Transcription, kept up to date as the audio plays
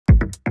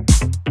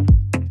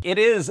It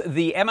is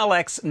the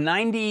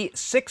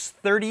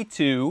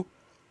MLX90632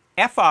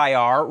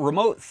 FIR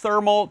remote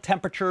thermal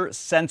temperature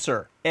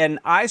sensor, an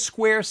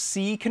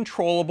I2C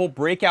controllable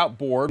breakout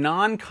board,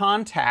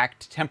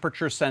 non-contact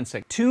temperature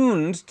sensing,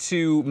 tuned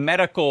to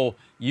medical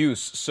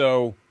use,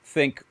 so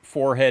think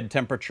forehead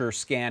temperature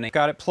scanning.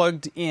 Got it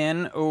plugged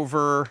in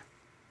over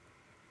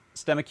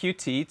Stemma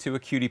QT to a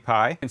QT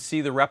Pie. You can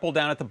see the REPL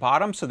down at the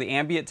bottom, so the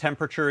ambient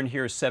temperature in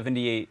here is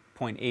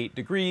 78.8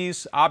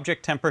 degrees.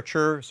 Object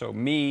temperature, so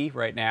me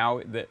right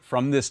now,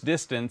 from this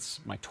distance,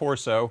 my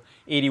torso,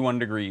 81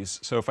 degrees.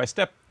 So if I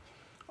step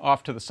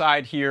off to the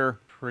side here,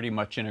 pretty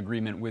much in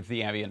agreement with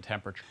the ambient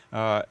temperature.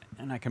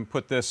 And I can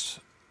put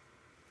this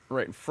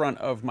right in front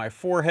of my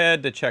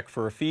forehead to check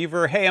for a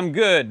fever. Hey, I'm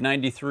good,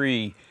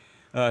 93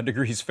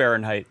 degrees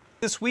Fahrenheit.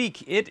 This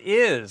week it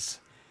is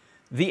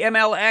the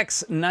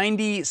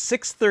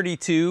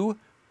MLX90632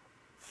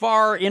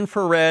 far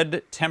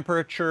infrared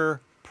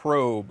temperature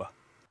probe.